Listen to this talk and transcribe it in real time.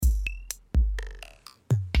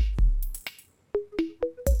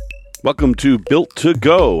Welcome to Built to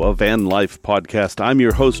Go, a van life podcast. I'm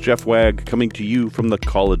your host, Jeff Wagg, coming to you from the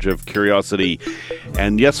College of Curiosity.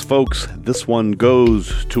 And yes, folks, this one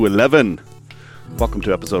goes to 11. Welcome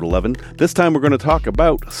to episode 11. This time we're going to talk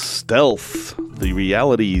about stealth, the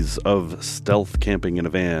realities of stealth camping in a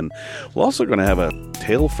van. We're also going to have a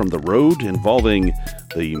tale from the road involving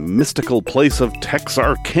the mystical place of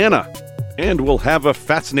Texarkana. And we'll have a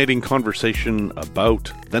fascinating conversation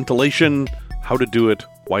about ventilation, how to do it,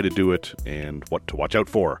 why to do it, and what to watch out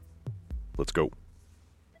for. Let's go.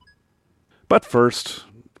 But first,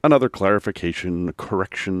 another clarification,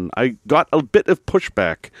 correction. I got a bit of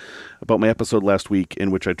pushback about my episode last week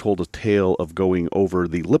in which I told a tale of going over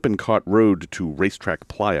the Lippincott Road to Racetrack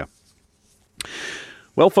Playa.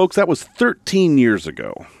 Well, folks, that was 13 years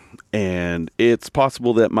ago, and it's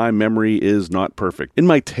possible that my memory is not perfect. In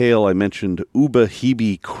my tale, I mentioned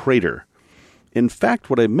Ubehebe Crater. In fact,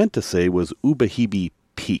 what I meant to say was Ubehebe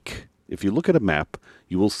Peak. If you look at a map,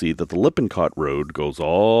 you will see that the Lippincott Road goes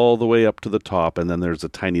all the way up to the top, and then there's a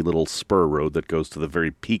tiny little spur road that goes to the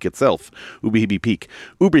very peak itself, Ubehebe Peak.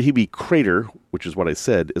 Ubehebe Crater, which is what I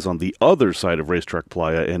said, is on the other side of Racetrack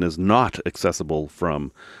Playa and is not accessible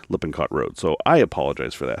from Lippincott Road, so I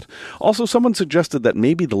apologize for that. Also, someone suggested that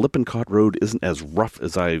maybe the Lippincott Road isn't as rough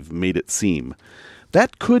as I've made it seem.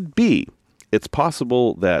 That could be. It's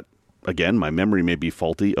possible that, again, my memory may be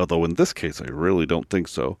faulty, although in this case I really don't think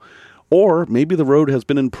so. Or maybe the road has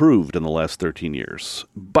been improved in the last 13 years.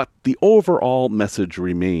 But the overall message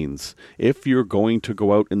remains. If you're going to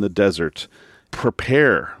go out in the desert,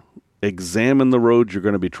 prepare. Examine the road you're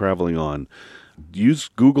going to be traveling on. Use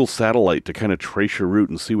Google Satellite to kind of trace your route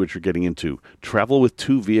and see what you're getting into. Travel with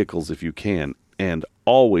 2 vehicles if you can. And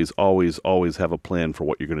always, always, always have a plan for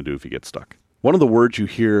what you're going to do if you get stuck. One of the words you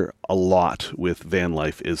hear a lot with van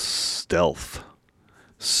life is stealth.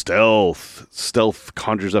 Stealth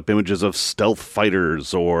conjures up images of stealth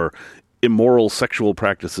fighters or immoral sexual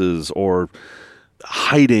practices or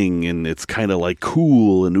hiding, and it's kind of like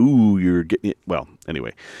cool and ooh, you're getting it. Well,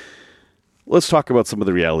 anyway, let's talk about some of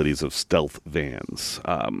the realities of stealth vans.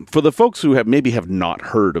 For the folks who have not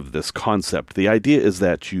heard of this concept, the idea is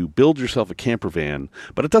that you build yourself a camper van,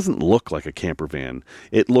 but it doesn't look like a camper van.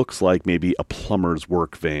 It looks like maybe a plumber's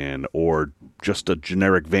work van or just a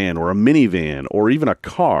generic van or a minivan or even a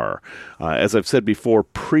car. As I've said before,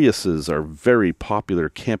 Priuses are very popular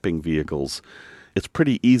camping vehicles. It's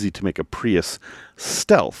pretty easy to make a Prius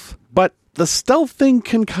stealth, but the stealth thing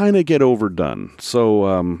can kind of get overdone. So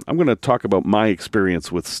I'm going to talk about my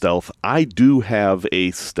experience with stealth. I do have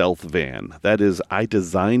a stealth van. That is, I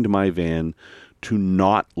designed my van to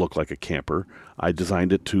not look like a camper. I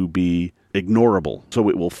designed it to be ignorable, so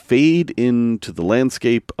it will fade into the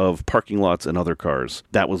landscape of parking lots and other cars.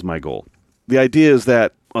 That was my goal. The idea is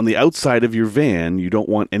that on the outside of your van, you don't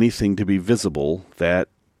want anything to be visible that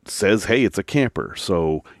says, hey, it's a camper.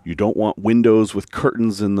 So you don't want windows with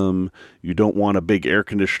curtains in them. You don't want a big air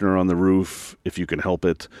conditioner on the roof, if you can help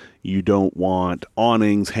it. You don't want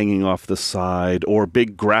awnings hanging off the side or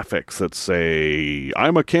big graphics that say,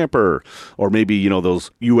 I'm a camper. Or maybe, those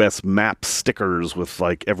U.S. map stickers with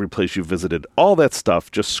like every place you visited. All that stuff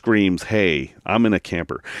just screams, hey, I'm in a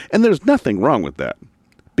camper. And there's nothing wrong with that.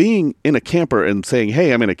 Being in a camper and saying,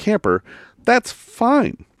 hey, I'm in a camper, that's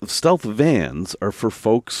fine. Stealth vans are for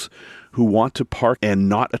folks who want to park and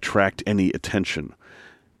not attract any attention.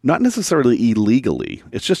 Not necessarily illegally.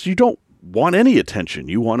 It's just you don't want any attention.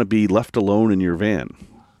 You want to be left alone in your van.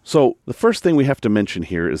 So the first thing we have to mention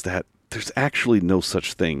here is that there's actually no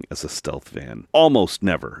such thing as a stealth van. Almost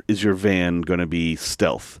never is your van going to be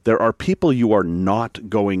stealth. There are people you are not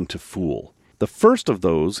going to fool. The first of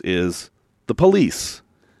those is the police.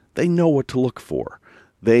 They know what to look for.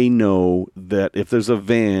 They know that if there's a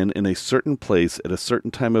van in a certain place at a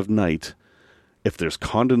certain time of night, if there's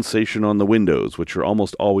condensation on the windows, which you're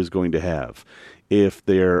almost always going to have, if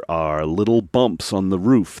there are little bumps on the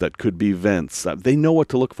roof that could be vents, they know what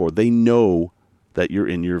to look for. They know that you're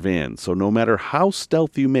in your van. So no matter how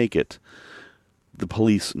stealthy you make it, the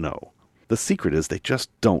police know. The secret is they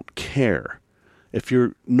just don't care. If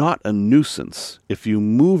you're not a nuisance, if you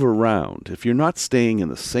move around, if you're not staying in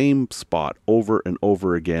the same spot over and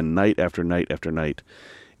over again, night after night after night,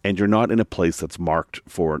 and you're not in a place that's marked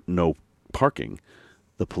for no parking,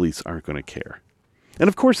 the police aren't going to care. And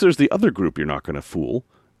of course, there's the other group you're not going to fool,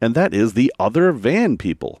 and that is the other van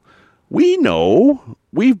people. We know.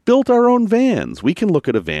 We've built our own vans. We can look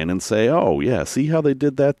at a van and say, oh, yeah, see how they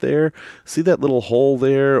did that there? See that little hole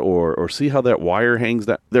there? Or see how that wire hangs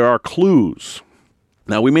down? There are clues.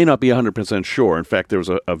 Now, we may not be 100% sure. In fact, there was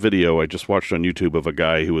a video I just watched on YouTube of a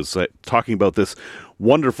guy who was talking about this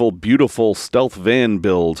wonderful, beautiful stealth van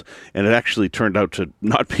build, and it actually turned out to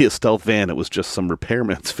not be a stealth van. It was just some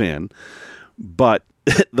repairman's van. But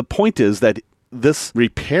the point is that this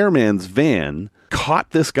repairman's van caught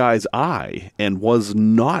this guy's eye and was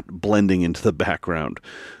not blending into the background.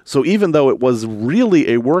 So even though it was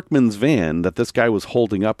really a workman's van that this guy was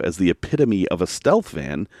holding up as the epitome of a stealth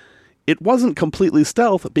van, it wasn't completely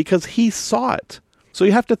stealth because he saw it. So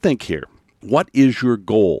you have to think here. What is your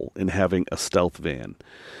goal in having a stealth van?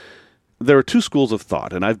 There are two schools of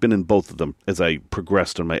thought, and I've been in both of them as I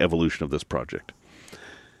progressed on my evolution of this project.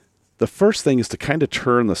 The first thing is to kind of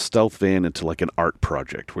turn the stealth van into like an art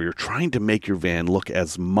project where you're trying to make your van look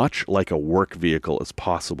as much like a work vehicle as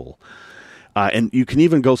possible. And you can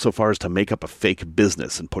even go so far as to make up a fake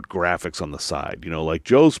business and put graphics on the side. You know, like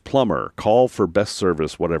Joe's Plumber, call for best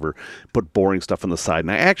service, whatever. Put boring stuff on the side.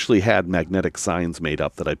 And I actually had magnetic signs made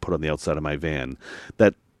up that I put on the outside of my van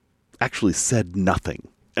that actually said nothing.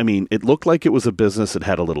 I mean, it looked like it was a business. It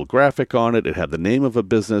had a little graphic on it. It had the name of a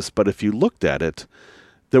business. But if you looked at it,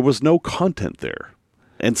 there was no content there.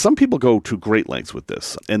 And some people go to great lengths with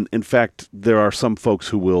this. And in fact, there are some folks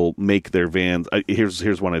who will make their vans.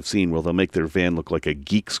 Here's one I've seen where they'll make their van look like a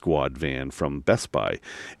Geek Squad van from Best Buy.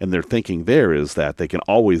 And their thinking there is that they can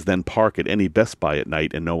always then park at any Best Buy at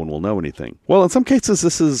night and no one will know anything. Well, in some cases,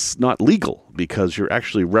 this is not legal because you're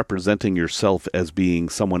actually representing yourself as being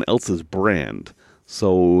someone else's brand.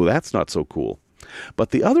 So that's not so cool.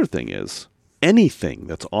 But the other thing is, anything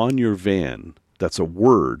that's on your van that's a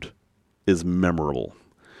word is memorable.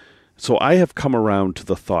 So I have come around to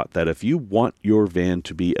the thought that if you want your van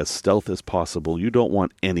to be as stealth as possible, you don't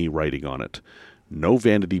want any writing on it. No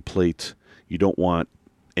vanity plate. You don't want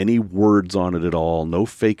any words on it at all. No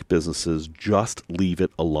fake businesses. Just leave it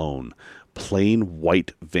alone. Plain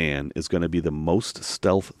white van is going to be the most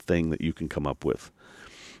stealth thing that you can come up with.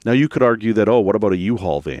 Now, you could argue that, what about a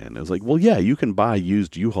U-Haul van? It's like, well, yeah, you can buy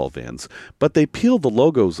used U-Haul vans, but they peel the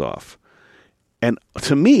logos off. And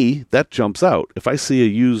to me, that jumps out. If I see a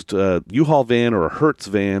used U-Haul van or a Hertz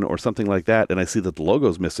van or something like that, and I see that the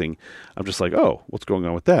logo's missing, I'm just like, what's going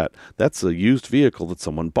on with that? That's a used vehicle that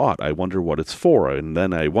someone bought. I wonder what it's for. And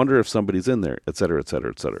then I wonder if somebody's in there, et cetera, et cetera,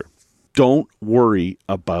 et cetera. Don't worry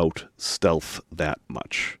about stealth that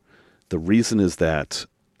much. The reason is that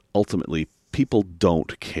ultimately people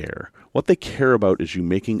don't care. What they care about is you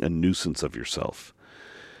making a nuisance of yourself.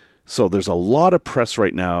 So there's a lot of press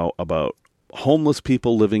right now about homeless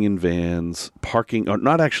people living in vans, parking, or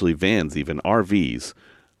not actually vans even, RVs,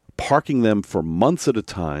 parking them for months at a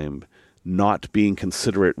time, not being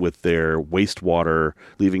considerate with their wastewater,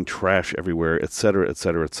 leaving trash everywhere, et cetera, et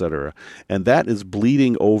cetera, et cetera. And that is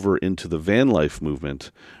bleeding over into the van life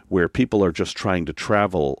movement where people are just trying to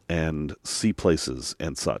travel and see places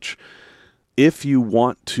and such. If you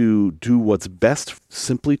want to do what's best,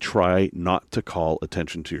 simply try not to call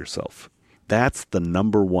attention to yourself. That's the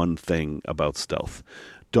number one thing about stealth.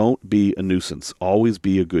 Don't be a nuisance. Always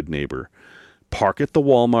be a good neighbor. Park at the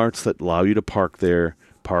Walmarts that allow you to park there.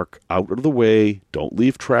 Park out of the way. Don't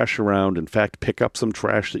leave trash around. In fact, pick up some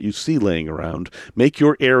trash that you see laying around. Make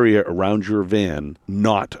your area around your van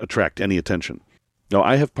not attract any attention. Now,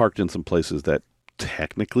 I have parked in some places that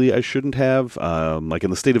technically I shouldn't have. Like in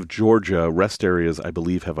the state of Georgia, rest areas, I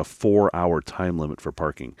believe, have a 4-hour time limit for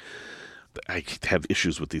parking. I have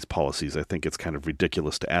issues with these policies. I think it's kind of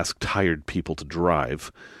ridiculous to ask tired people to drive.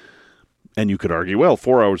 And you could argue, well,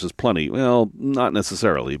 4 hours is plenty. Well, not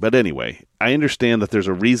necessarily. But anyway, I understand that there's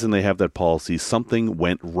a reason they have that policy. Something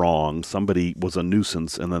went wrong. Somebody was a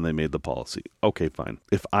nuisance, and then they made the policy. Okay, fine.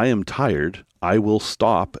 If I am tired, I will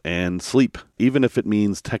stop and sleep, even if it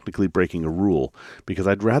means technically breaking a rule, because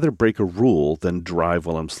I'd rather break a rule than drive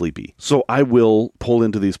while I'm sleepy. So I will pull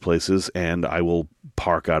into these places, and I will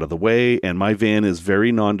park out of the way, and my van is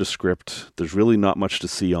very nondescript. There's really not much to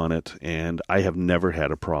see on it, and I have never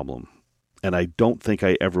had a problem. And I don't think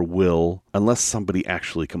I ever will unless somebody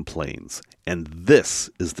actually complains. And this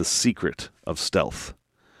is the secret of stealth.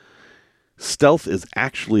 Stealth is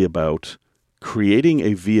actually about creating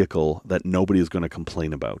a vehicle that nobody is going to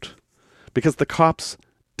complain about. Because the cops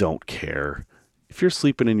don't care. If you're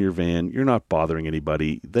sleeping in your van, you're not bothering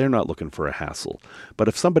anybody. They're not looking for a hassle. But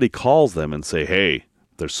if somebody calls them and say, hey,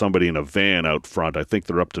 there's somebody in a van out front, I think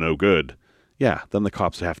they're up to no good. Yeah, then the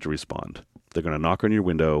cops have to respond. They're going to knock on your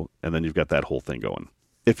window, and then you've got that whole thing going.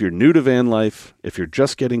 If you're new to van life, if you're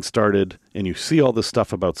just getting started, and you see all this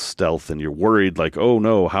stuff about stealth, and you're worried like, oh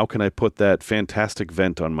no, how can I put that fantastic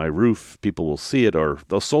vent on my roof? People will see it, or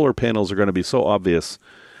those solar panels are going to be so obvious.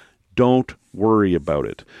 Don't worry about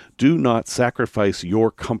it. Do not sacrifice your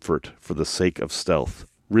comfort for the sake of stealth.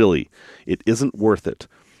 Really, it isn't worth it.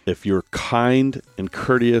 If you're kind and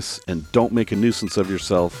courteous and don't make a nuisance of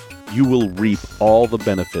yourself, you will reap all the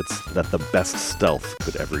benefits that the best stealth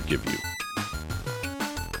could ever give you.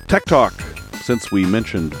 Tech Talk. Since we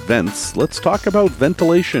mentioned vents, let's talk about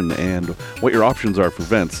ventilation and what your options are for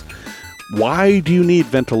vents. Why do you need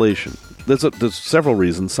ventilation? There's several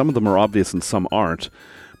reasons. Some of them are obvious and some aren't.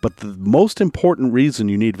 But the most important reason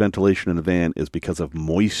you need ventilation in a van is because of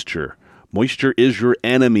moisture. Moisture is your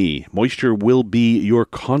enemy. Moisture will be your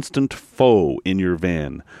constant foe in your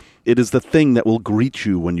van. It is the thing that will greet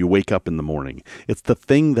you when you wake up in the morning. It's the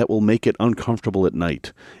thing that will make it uncomfortable at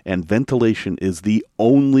night. And ventilation is the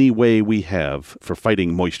only way we have for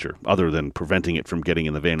fighting moisture, other than preventing it from getting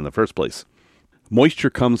in the van in the first place. Moisture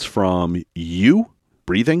comes from you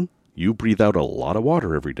breathing. You breathe out a lot of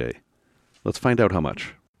water every day. Let's find out how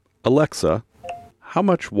much. Alexa, how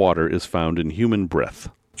much water is found in human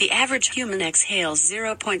breath? The average human exhales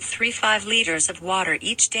 0.35 liters of water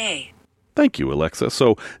each day. Thank you, Alexa.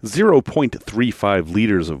 So 0.35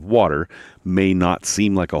 liters of water may not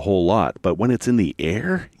seem like a whole lot, but when it's in the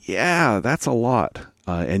air, yeah, that's a lot.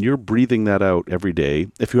 And you're breathing that out every day.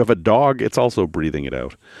 If you have a dog, it's also breathing it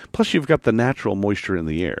out. Plus, you've got the natural moisture in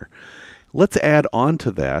the air. Let's add on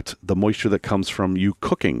to that the moisture that comes from you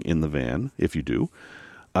cooking in the van, if you do.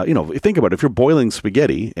 Think about it. If you're boiling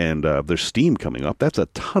spaghetti and there's steam coming up, that's a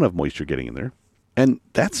ton of moisture getting in there. And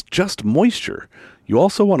that's just moisture. You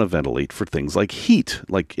also want to ventilate for things like heat.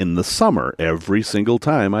 Like in the summer, every single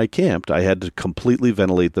time I camped, I had to completely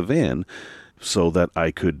ventilate the van so that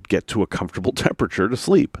I could get to a comfortable temperature to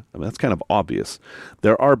sleep. I mean, that's kind of obvious.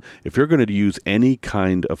 If you're going to use any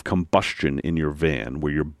kind of combustion in your van,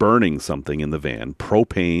 where you're burning something in the van,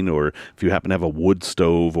 propane, or if you happen to have a wood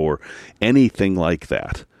stove or anything like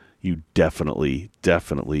that, you definitely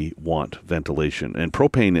want ventilation. And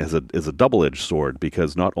propane is a double-edged sword,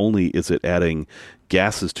 because not only is it adding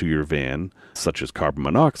gases to your van, such as carbon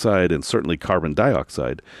monoxide and certainly carbon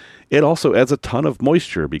dioxide, it also adds a ton of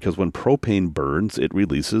moisture, because when propane burns, it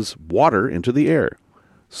releases water into the air.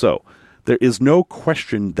 So there is no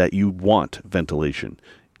question that you want ventilation.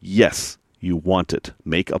 Yes, you want it.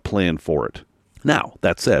 Make a plan for it. Now,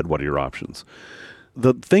 that said, what are your options?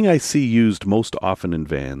 The thing I see used most often in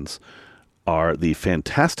vans are the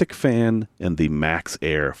Fantastic Fan and the Max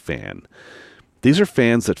Air fan. These are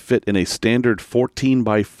fans that fit in a standard 14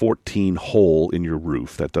 by 14 hole in your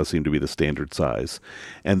roof. That does seem to be the standard size.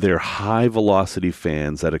 And they're high-velocity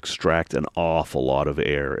fans that extract an awful lot of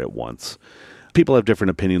air at once. People have different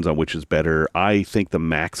opinions on which is better. I think the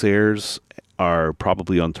Max Airs are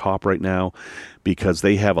probably on top right now, because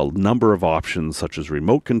they have a number of options such as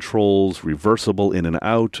remote controls, reversible in and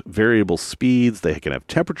out, variable speeds. They can have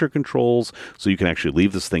temperature controls, so you can actually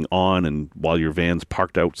leave this thing on, and while your van's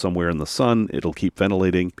parked out somewhere in the sun, it'll keep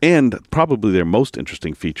ventilating. And probably their most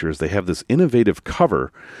interesting feature is they have this innovative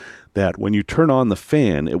cover that when you turn on the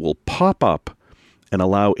fan, it will pop up and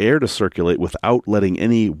allow air to circulate without letting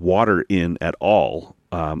any water in at all.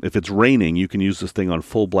 If it's raining, you can use this thing on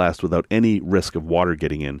full blast without any risk of water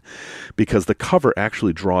getting in, because the cover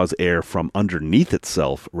actually draws air from underneath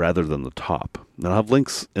itself rather than the top. Now, I'll have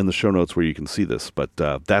links in the show notes where you can see this, but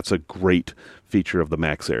that's a great feature of the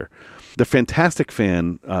Max Air. The Fantastic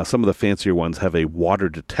Fan, some of the fancier ones, have a water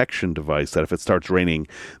detection device that if it starts raining,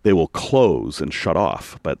 they will close and shut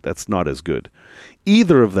off, but that's not as good.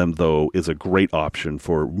 Either of them, though, is a great option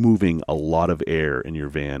for moving a lot of air in your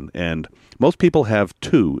van, and most people have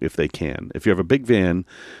two if they can. If you have a big van,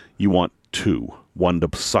 you want two, one to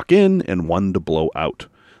suck in and one to blow out.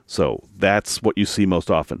 So that's what you see most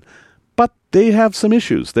often. But they have some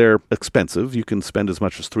issues. They're expensive. You can spend as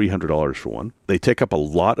much as $300 for one. They take up a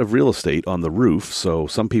lot of real estate on the roof, so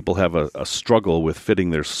some people have a struggle with fitting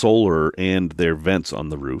their solar and their vents on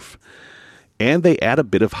the roof. And they add a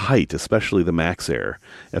bit of height, especially the Max Air.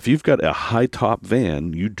 If you've got a high-top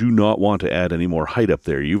van, you do not want to add any more height up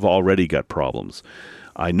there. You've already got problems.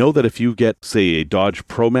 I know that if you get, say, a Dodge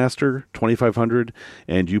ProMaster 2500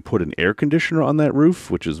 and you put an air conditioner on that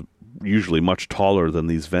roof, which is usually much taller than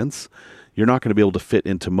these vents, you're not going to be able to fit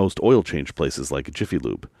into most oil change places like a Jiffy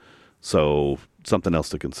Lube. So something else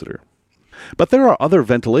to consider. But there are other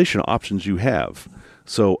ventilation options you have.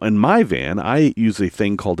 So in my van, I use a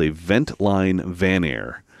thing called a Ventline Van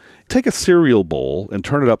Air. Take a cereal bowl and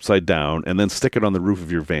turn it upside down and then stick it on the roof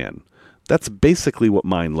of your van. That's basically what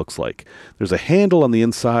mine looks like. There's a handle on the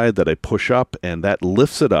inside that I push up, and that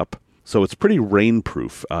lifts it up. So it's pretty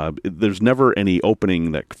rainproof. There's never any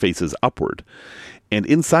opening that faces upward. And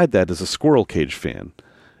inside that is a squirrel cage fan.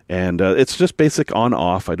 And it's just basic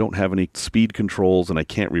on-off. I don't have any speed controls, and I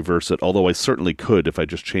can't reverse it, although I certainly could if I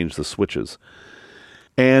just changed the switches.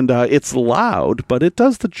 And it's loud, but it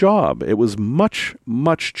does the job. It was much,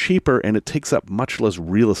 much cheaper, and it takes up much less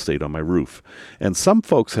real estate on my roof. And some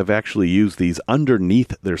folks have actually used these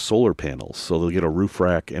underneath their solar panels. So they'll get a roof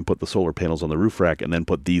rack and put the solar panels on the roof rack and then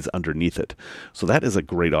put these underneath it. So that is a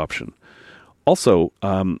great option. Also,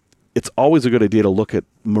 it's always a good idea to look at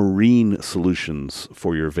marine solutions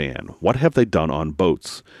for your van. What have they done on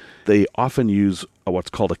boats? They often use what's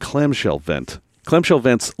called a clamshell vent. Clamshell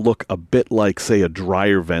vents look a bit like, say, a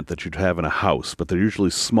dryer vent that you'd have in a house, but they're usually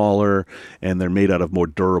smaller and they're made out of more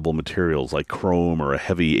durable materials like chrome or a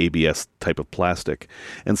heavy ABS type of plastic.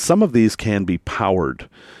 And some of these can be powered.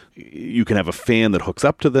 You can have a fan that hooks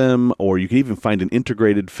up to them, or you can even find an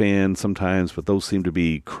integrated fan sometimes, but those seem to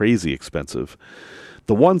be crazy expensive.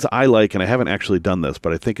 The ones I like, and I haven't actually done this,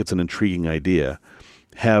 but I think it's an intriguing idea,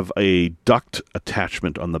 have a duct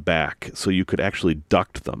attachment on the back, so you could actually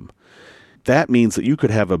duct them. That means that you could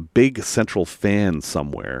have a big central fan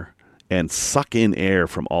somewhere and suck in air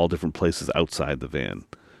from all different places outside the van.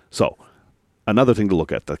 So, another thing to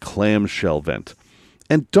look at, the clamshell vent.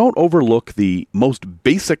 And don't overlook the most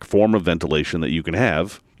basic form of ventilation that you can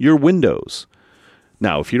have, your windows.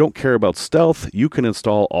 Now, if you don't care about stealth, you can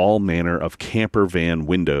install all manner of camper van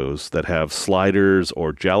windows that have sliders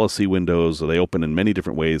or jalousie windows. They open in many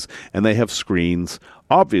different ways, and they have screens.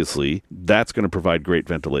 Obviously, that's going to provide great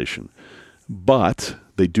ventilation. But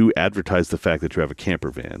they do advertise the fact that you have a camper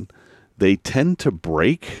van. They tend to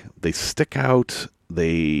break, they stick out,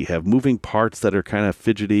 they have moving parts that are kind of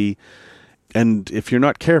fidgety, and if you're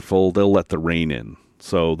not careful, they'll let the rain in.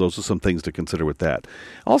 So those are some things to consider with that.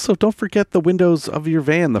 Also, don't forget the windows of your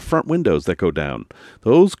van, the front windows that go down.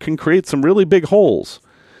 Those can create some really big holes.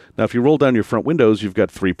 Now, if you roll down your front windows, you've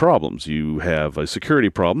got three problems. You have a security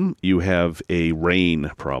problem, you have a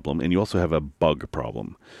rain problem, and you also have a bug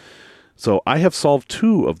problem. So I have solved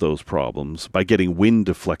two of those problems by getting wind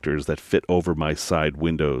deflectors that fit over my side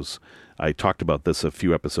windows. I talked about this a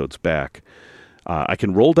few episodes back. I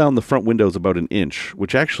can roll down the front windows about an inch,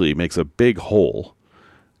 which actually makes a big hole,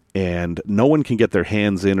 and no one can get their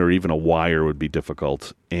hands in, or even a wire would be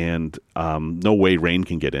difficult, and no way rain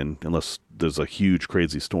can get in unless there's a huge,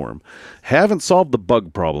 crazy storm. Haven't solved the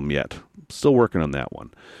bug problem yet. Still working on that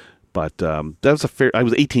one. But that was I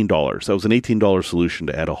was $18. That was an $18 solution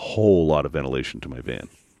to add a whole lot of ventilation to my van.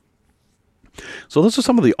 So those are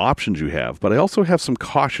some of the options you have, but I also have some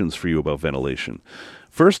cautions for you about ventilation.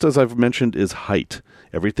 First, as I've mentioned, is height.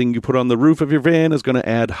 Everything you put on the roof of your van is going to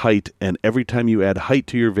add height, and every time you add height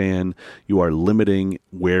to your van, you are limiting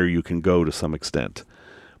where you can go to some extent.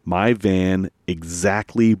 My van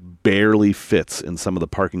exactly barely fits in some of the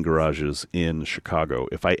parking garages in Chicago.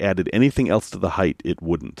 If I added anything else to the height, it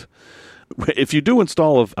wouldn't. If you do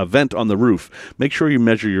install a vent on the roof, make sure you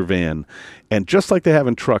measure your van. And just like they have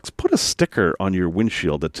in trucks, put a sticker on your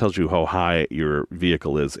windshield that tells you how high your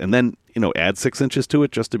vehicle is. And then, add 6 inches to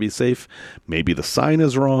it just to be safe. Maybe the sign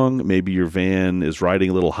is wrong. Maybe your van is riding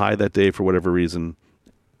a little high that day for whatever reason.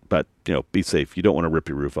 But, be safe. You don't want to rip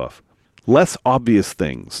your roof off. Less obvious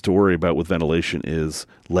things to worry about with ventilation is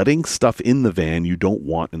letting stuff in the van you don't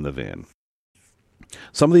want in the van.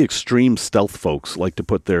 Some of the extreme stealth folks like to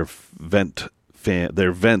put their vents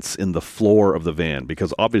in the floor of the van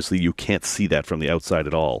because obviously you can't see that from the outside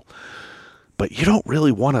at all. But you don't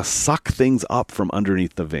really want to suck things up from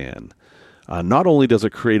underneath the van. Not only does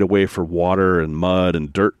it create a way for water and mud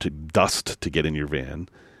and dust to get in your van,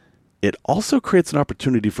 it also creates an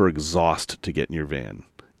opportunity for exhaust to get in your van.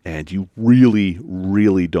 And you really,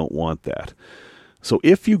 really don't want that. So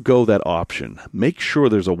if you go that option, make sure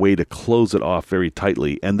there's a way to close it off very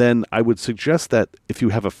tightly. And then I would suggest that if you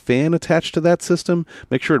have a fan attached to that system,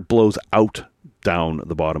 make sure it blows out down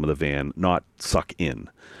the bottom of the van, not suck in.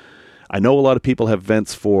 I know a lot of people have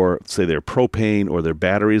vents for, say, their propane or their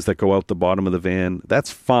batteries that go out the bottom of the van. That's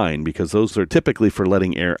fine because those are typically for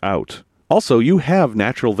letting air out. Also, you have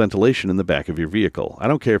natural ventilation in the back of your vehicle. I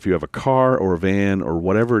don't care if you have a car or a van or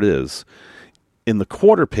whatever it is. In the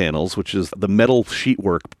quarter panels, which is the metal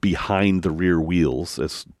sheetwork behind the rear wheels,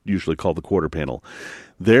 it's usually called the quarter panel,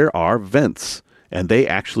 there are vents, and they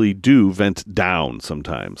actually do vent down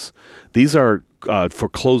sometimes. These are for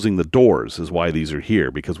closing the doors is why these are here,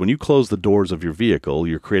 because when you close the doors of your vehicle,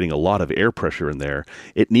 you're creating a lot of air pressure in there.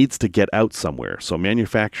 It needs to get out somewhere. So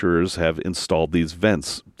manufacturers have installed these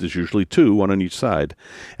vents. There's usually two, one on each side,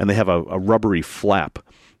 and they have a rubbery flap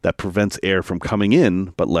that prevents air from coming in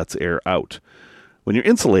but lets air out. When you're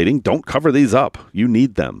insulating, don't cover these up. You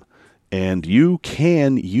need them. And you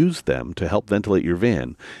can use them to help ventilate your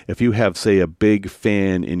van. If you have, say, a big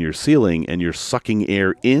fan in your ceiling and you're sucking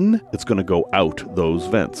air in, it's going to go out those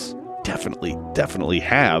vents. Definitely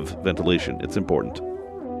have ventilation. It's important.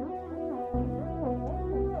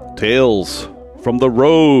 Tales from the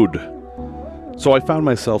road. So I found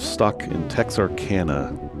myself stuck in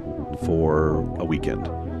Texarkana for a weekend.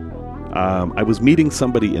 I was meeting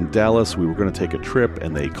somebody in Dallas. We were going to take a trip,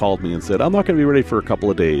 and they called me and said, I'm not going to be ready for a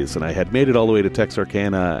couple of days. And I had made it all the way to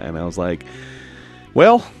Texarkana, and I was like,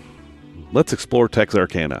 well, let's explore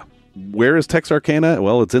Texarkana. Where is Texarkana?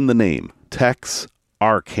 Well, it's in the name. Texarkana,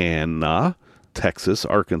 Texas,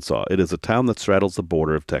 Arkansas. It is a town that straddles the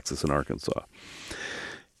border of Texas and Arkansas.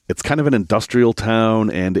 It's kind of an industrial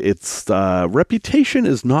town, and its reputation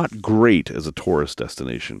is not great as a tourist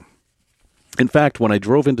destination. In fact, when I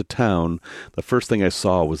drove into town, the first thing I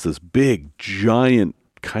saw was this big, giant,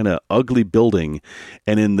 kind of ugly building,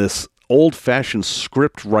 and in this old-fashioned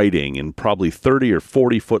script writing in probably 30 or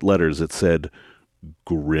 40-foot letters, it said,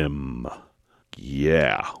 Grim.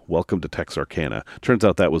 Yeah, welcome to Texarkana. Turns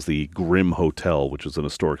out that was the Grim Hotel, which is an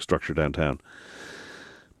historic structure downtown.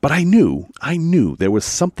 But I knew there was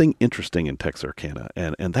something interesting in Texarkana,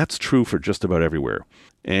 and that's true for just about everywhere.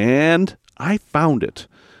 And I found it.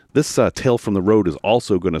 This Tale from the Road is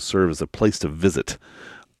also going to serve as a place to visit.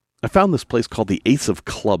 I found this place called the Ace of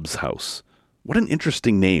Clubs House. What an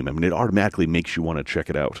interesting name. I mean, it automatically makes you want to check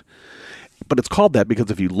it out. But it's called that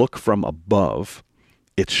because if you look from above,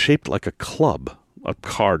 it's shaped like a club, a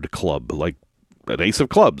card club, like an Ace of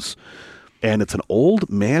Clubs. And it's an old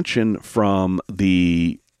mansion from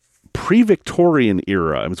the pre-Victorian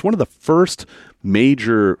era. I mean, it's one of the first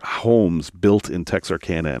major homes built in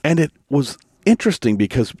Texarkana. And it was interesting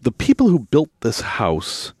because the people who built this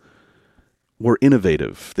house were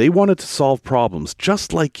innovative. They wanted to solve problems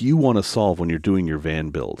just like you want to solve when you're doing your van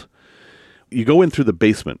build. You go in through the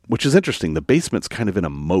basement, which is interesting. The basement's kind of in a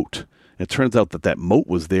moat. It turns out that moat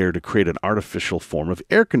was there to create an artificial form of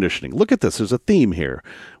air conditioning. Look at this. There's a theme here.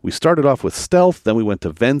 We started off with stealth, then we went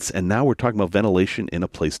to vents, and now we're talking about ventilation in a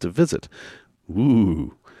place to visit.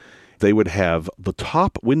 Ooh. They would have the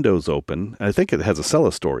top windows open. I think it has a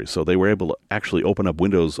cellar story, so they were able to actually open up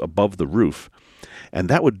windows above the roof. And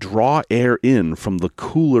that would draw air in from the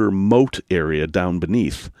cooler moat area down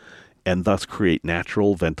beneath, and thus create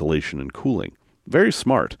natural ventilation and cooling. Very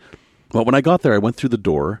smart. Well, when I got there, I went through the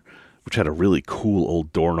door, which had a really cool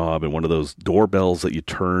old doorknob and one of those doorbells that you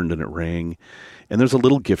turned and it rang. And there's a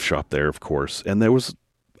little gift shop there, of course. And there was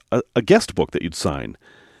a guest book that you'd sign.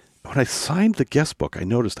 When I signed the guest book, I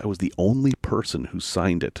noticed I was the only person who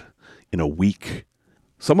signed it in a week.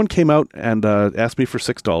 Someone came out and asked me for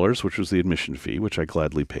 $6, which was the admission fee, which I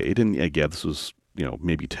gladly paid. And yeah, this was,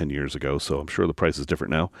 maybe 10 years ago, so I'm sure the price is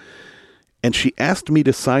different now. And she asked me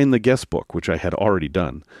to sign the guest book, which I had already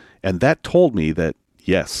done. And that told me that,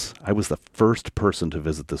 yes, I was the first person to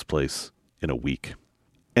visit this place in a week.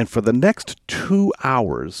 And for the next 2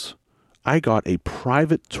 hours, I got a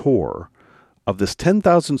private tour of this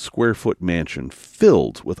 10,000 square foot mansion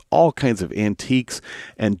filled with all kinds of antiques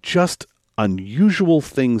and just unusual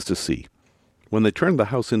things to see. When they turned the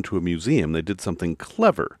house into a museum, they did something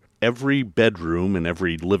clever. Every bedroom and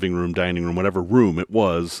every living room, dining room, whatever room it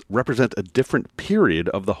was, represent a different period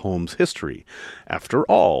of the home's history. After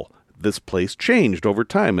all, this place changed over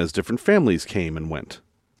time as different families came and went.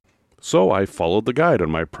 So I followed the guide on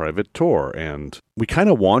my private tour, and we kind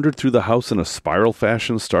of wandered through the house in a spiral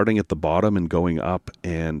fashion, starting at the bottom and going up.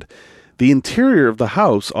 And the interior of the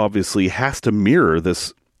house obviously has to mirror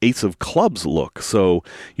this Ace of Clubs look. So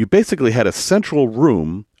you basically had a central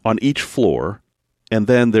room on each floor, and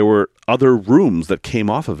then there were other rooms that came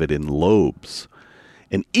off of it in lobes.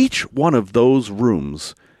 And each one of those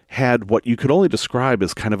rooms had what you could only describe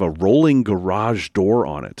as kind of a rolling garage door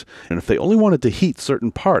on it. And if they only wanted to heat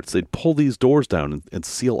certain parts, they'd pull these doors down and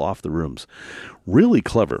seal off the rooms. Really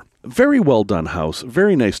clever. Very well done house.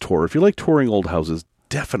 Very nice tour. If you like touring old houses,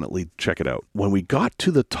 definitely check it out. When we got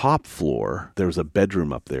to the top floor, there was a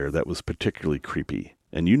bedroom up there that was particularly creepy.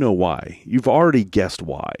 And you know why. You've already guessed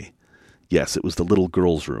why. Yes, it was the little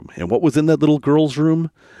girl's room. And what was in that little girl's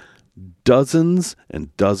room? Dozens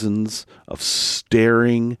and dozens of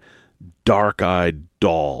staring, dark-eyed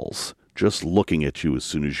dolls just looking at you as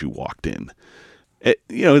soon as you walked in.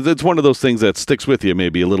 It's one of those things that sticks with you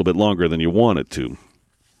maybe a little bit longer than you want it to.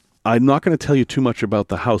 I'm not going to tell you too much about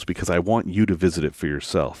the house because I want you to visit it for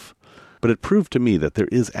yourself. But it proved to me that there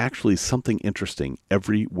is actually something interesting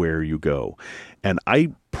everywhere you go. And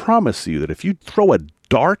I promise you that if you throw a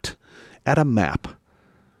dart at a map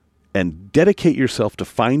and dedicate yourself to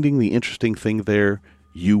finding the interesting thing there,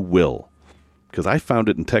 you will. because I found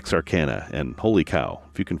it in Texarkana, and holy cow,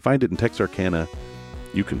 if you can find it in Texarkana,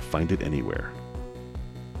 you can find it anywhere.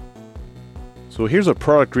 So here's a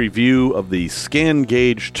product review of the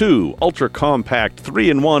ScanGauge 2 Ultra Compact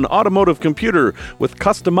 3-in-1 automotive computer with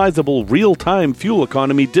customizable real-time fuel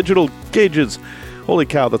economy digital gauges. Holy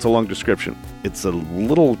cow, that's a long description. It's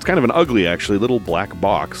kind of an ugly, actually, little black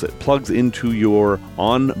box that plugs into your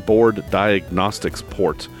onboard diagnostics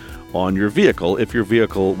port on your vehicle if your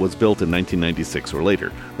vehicle was built in 1996 or later.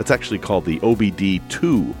 That's actually called the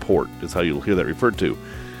OBD2 port, is how you'll hear that referred to.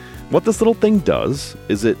 What this little thing does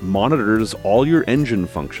is it monitors all your engine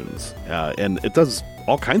functions, and it does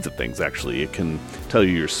all kinds of things, actually. It can tell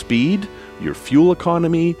you your speed, your fuel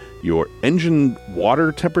economy, your engine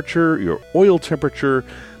water temperature, your oil temperature,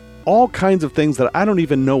 all kinds of things that I don't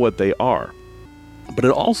even know what they are. But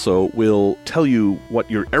it also will tell you what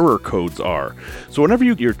your error codes are. So whenever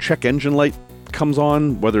your check engine light comes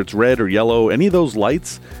on, whether it's red or yellow, any of those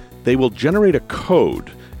lights, they will generate a code.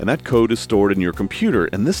 And that code is stored in your computer,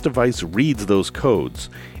 and this device reads those codes,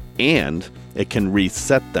 and it can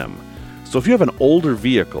reset them. So if you have an older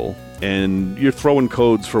vehicle, and you're throwing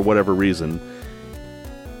codes for whatever reason,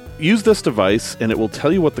 use this device, and it will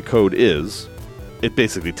tell you what the code is. It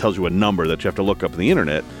basically tells you a number that you have to look up on the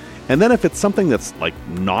internet, and then if it's something that's, like,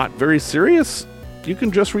 not very serious, you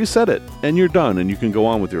can just reset it, and you're done, and you can go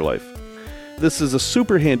on with your life. This is a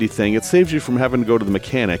super handy thing. It saves you from having to go to the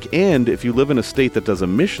mechanic, and if you live in a state that does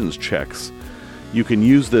emissions checks, you can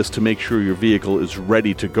use this to make sure your vehicle is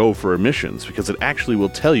ready to go for emissions, because it actually will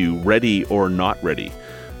tell you ready or not ready.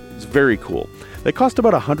 It's very cool. They cost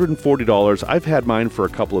about $140. I've had mine for a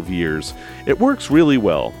couple of years. It works really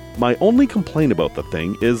well. My only complaint about the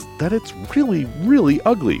thing is that it's really, really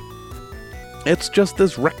ugly. It's just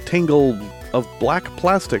this rectangle of black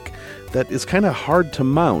plastic that is kind of hard to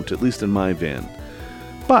mount, at least in my van.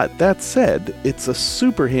 But that said, it's a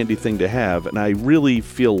super handy thing to have, and I really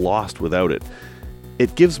feel lost without it.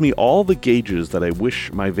 It gives me all the gauges that I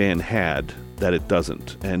wish my van had that it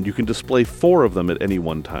doesn't, and you can display 4 of them at any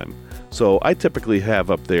one time. So I typically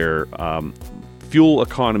have up there fuel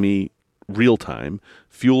economy real time,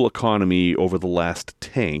 fuel economy over the last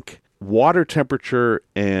tank, water temperature,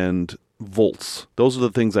 and volts. Those are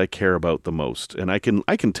the things I care about the most, and I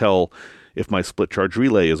can tell if my split charge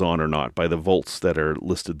relay is on or not by the volts that are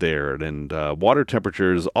listed there. And water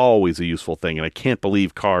temperature is always a useful thing, and I can't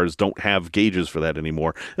believe cars don't have gauges for that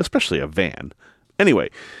anymore, especially a van.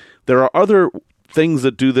 Anyway, there are other things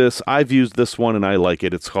that do this. I've used this one and I like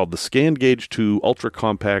it. It's called the ScanGauge 2 Ultra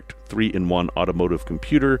Compact 3-in-1 Automotive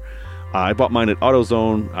Computer. I bought mine at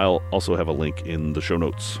AutoZone. I'll also have a link in the show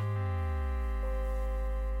notes.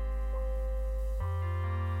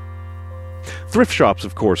 Thrift shops,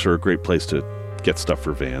 of course, are a great place to get stuff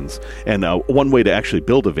for vans. And one way to actually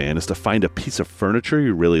build a van is to find a piece of furniture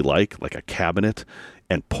you really like a cabinet,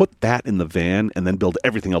 and put that in the van and then build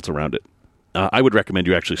everything else around it. I would recommend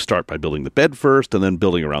you actually start by building the bed first and then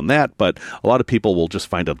building around that, but a lot of people will just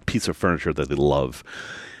find a piece of furniture that they love.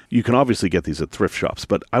 You can obviously get these at thrift shops,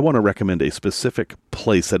 but I want to recommend a specific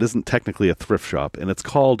place that isn't technically a thrift shop, and it's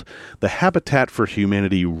called the Habitat for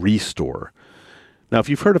Humanity Restore. Now, if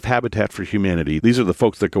you've heard of Habitat for Humanity, these are the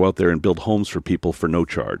folks that go out there and build homes for people for no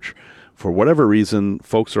charge. For whatever reason,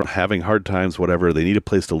 folks are having hard times, whatever, they need a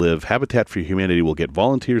place to live. Habitat for Humanity will get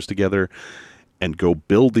volunteers together and go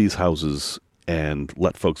build these houses and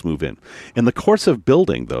let folks move in. In the course of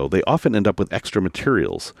building, though, they often end up with extra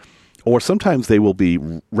materials. Or sometimes they will be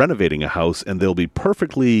renovating a house and they'll be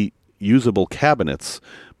perfectly usable cabinets,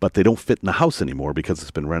 but they don't fit in the house anymore because it's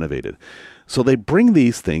been renovated. So they bring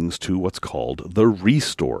these things to what's called the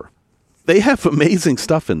Restore. They have amazing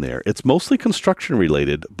stuff in there. It's mostly construction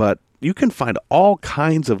related, but you can find all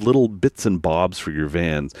kinds of little bits and bobs for your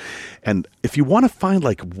vans. And if you want to find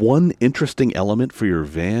like one interesting element for your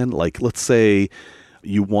van, like let's say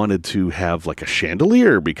you wanted to have like a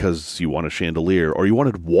chandelier because you want a chandelier, or you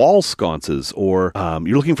wanted wall sconces, or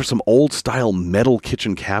you're looking for some old style metal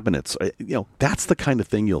kitchen cabinets, that's the kind of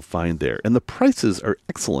thing you'll find there. And the prices are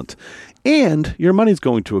excellent. And your money's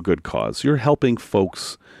going to a good cause. You're helping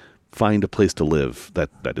folks find a place to live that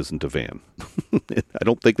isn't a van. I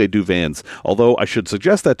don't think they do vans, although I should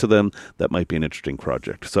suggest that to them. That might be an interesting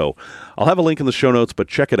project. So I'll have a link in the show notes, but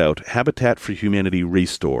check it out. Habitat for Humanity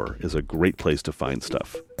Restore is a great place to find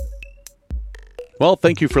stuff. Well,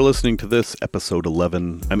 thank you for listening to this, episode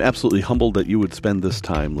 11. I'm absolutely humbled that you would spend this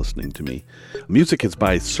time listening to me. Music is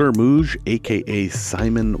by Sir Mooj, a.k.a.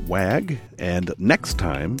 Simon Wag. And next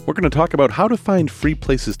time, we're going to talk about how to find free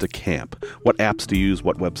places to camp, what apps to use,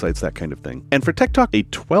 what websites, that kind of thing. And for Tech Talk, a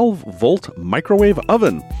 12-volt microwave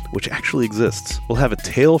oven, which actually exists. We'll have a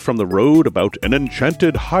tale from the road about an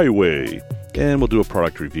enchanted highway. And we'll do a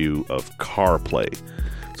product review of CarPlay.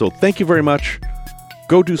 So thank you very much.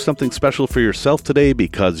 Go do something special for yourself today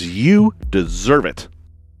because you deserve it.